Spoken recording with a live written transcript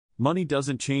Money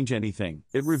doesn't change anything,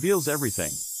 it reveals everything.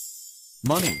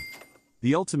 Money,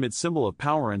 the ultimate symbol of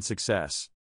power and success.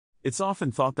 It's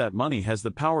often thought that money has the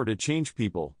power to change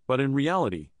people, but in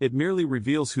reality, it merely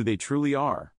reveals who they truly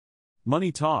are.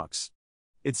 Money talks.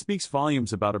 It speaks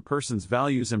volumes about a person's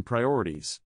values and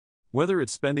priorities. Whether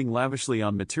it's spending lavishly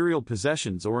on material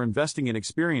possessions or investing in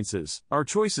experiences, our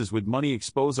choices with money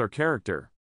expose our character.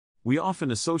 We often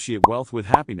associate wealth with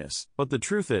happiness, but the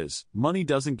truth is, money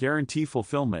doesn't guarantee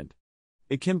fulfillment.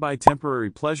 It can buy temporary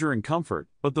pleasure and comfort,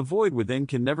 but the void within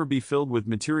can never be filled with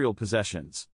material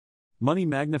possessions. Money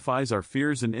magnifies our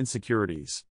fears and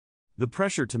insecurities. The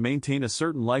pressure to maintain a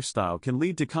certain lifestyle can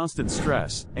lead to constant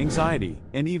stress, anxiety,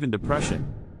 and even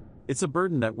depression. It's a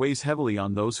burden that weighs heavily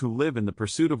on those who live in the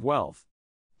pursuit of wealth.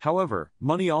 However,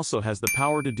 money also has the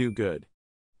power to do good.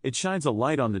 It shines a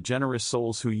light on the generous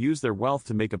souls who use their wealth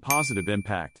to make a positive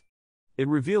impact. It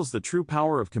reveals the true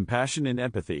power of compassion and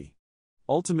empathy.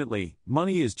 Ultimately,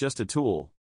 money is just a tool.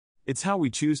 It's how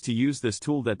we choose to use this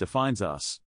tool that defines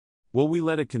us. Will we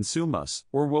let it consume us,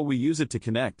 or will we use it to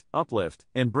connect, uplift,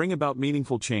 and bring about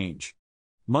meaningful change?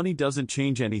 Money doesn't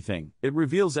change anything, it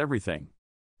reveals everything.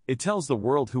 It tells the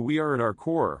world who we are at our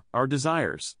core, our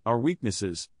desires, our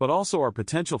weaknesses, but also our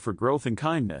potential for growth and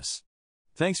kindness.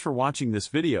 Thanks for watching this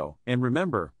video, and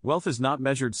remember, wealth is not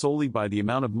measured solely by the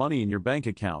amount of money in your bank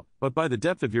account, but by the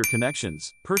depth of your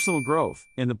connections, personal growth,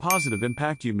 and the positive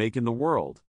impact you make in the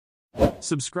world.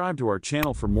 Subscribe to our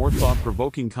channel for more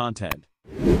thought-provoking content.